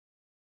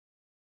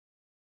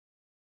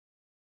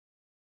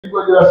So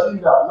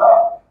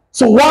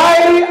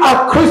why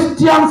are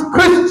Christians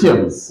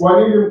Christians?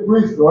 Why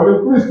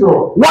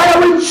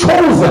are we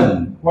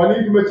chosen?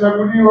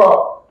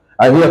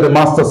 I hear the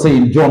Master say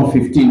in John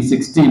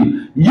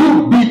 15:16,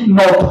 you did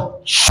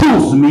not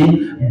choose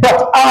me,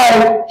 but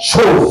I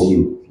chose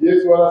you.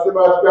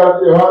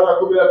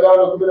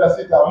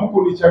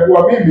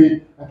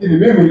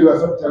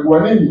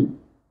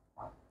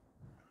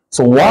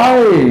 So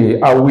why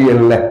are we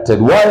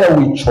elected? Why are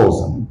we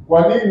chosen?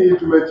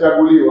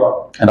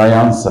 And I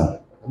answer,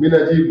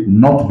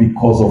 not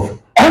because of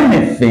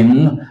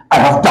anything I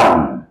have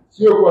done.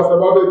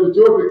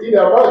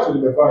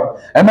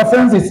 And my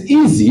friends, it's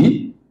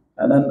easy.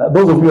 And then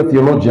those of you are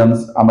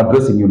theologians, I'm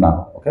addressing you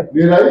now. Okay?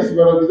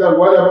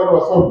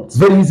 It's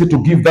very easy to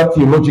give that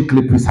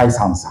theologically precise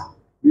answer.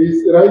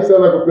 It's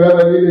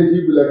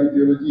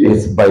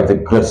by the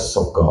grace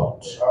of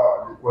God.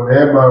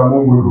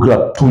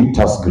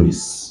 Gratuitous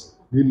grace.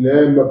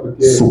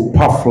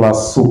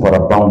 Superfluous,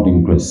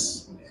 superabounding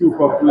grace.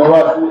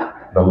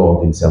 The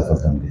Lord himself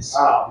has done this.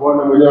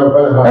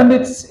 And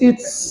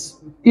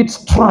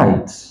it's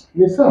tried.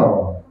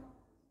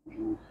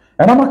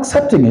 And I'm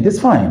accepting it. It's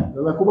fine.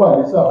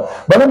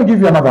 But let me give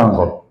you another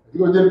angle.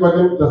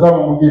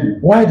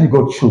 Why did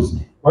God choose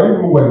me?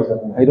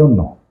 I don't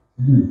know.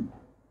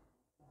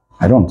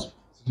 I don't.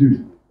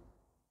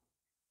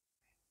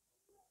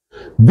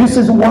 This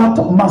is what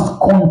must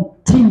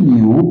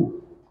continue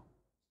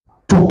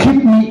to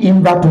keep me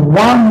in that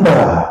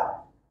wonder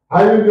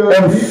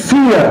and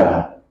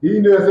fear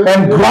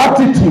and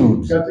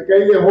gratitude.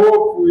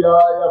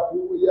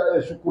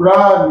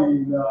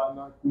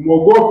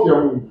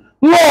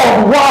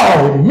 Lord,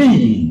 why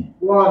me?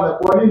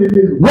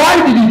 Why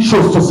did you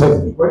choose to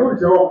save me?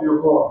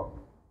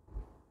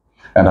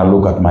 And I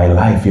look at my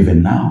life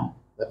even now.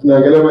 And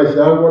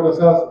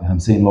I'm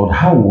saying, Lord,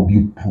 how would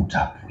you put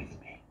up with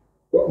me?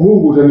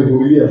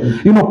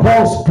 You know,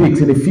 Paul speaks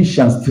in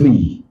Ephesians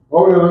 3,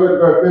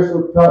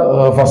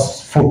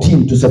 verse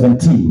 14 to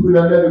 17.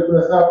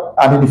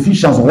 And in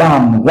Ephesians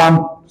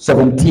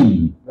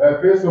 1:17.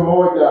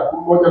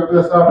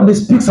 And he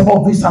speaks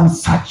about this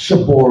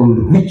unsearchable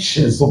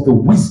riches of the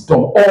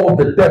wisdom, all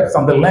the depths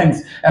and the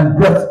lengths and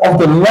breadth of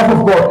the love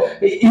of God.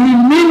 He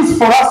means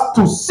for us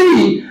to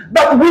see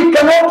that we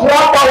cannot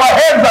wrap our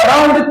heads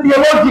around it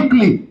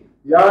theologically.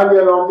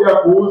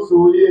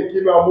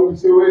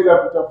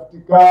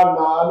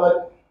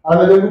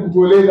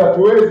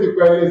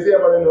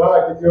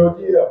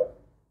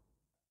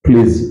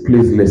 Please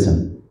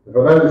listen.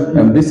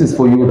 And this is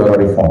for you that are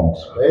reformed.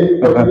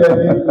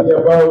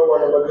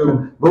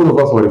 Those of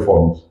us were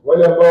reformed.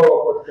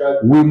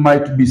 We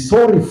might be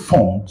so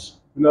reformed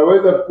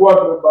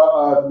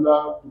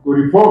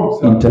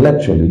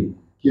intellectually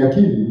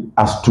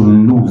as to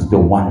lose the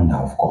wonder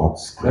of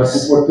God's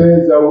grace.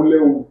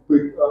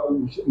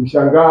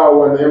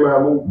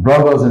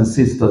 Brothers and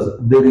sisters,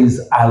 there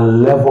is a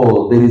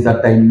level, there is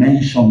a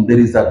dimension, there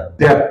is a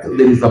depth,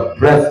 there is a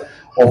breadth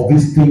of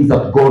these things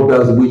that God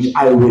does, which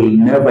I will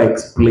never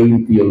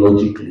explain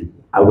theologically.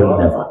 I will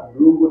never.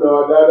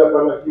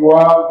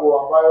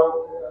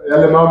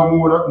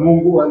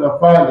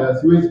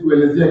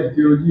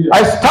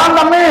 I stand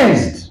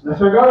amazed.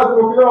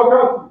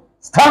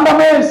 Stand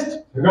amazed.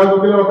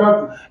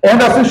 And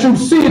as you should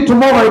see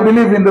tomorrow, I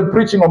believe in the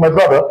preaching of my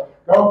brother,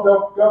 how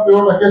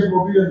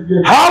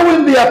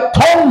in the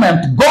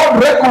atonement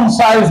God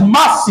reconciles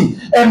mercy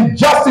and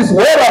justice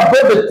well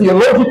above the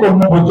theological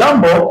mumbo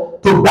jumbo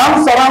to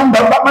dance around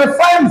that. But my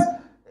friends,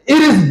 it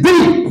is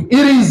deep.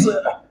 It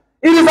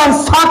is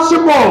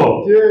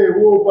unsearchable.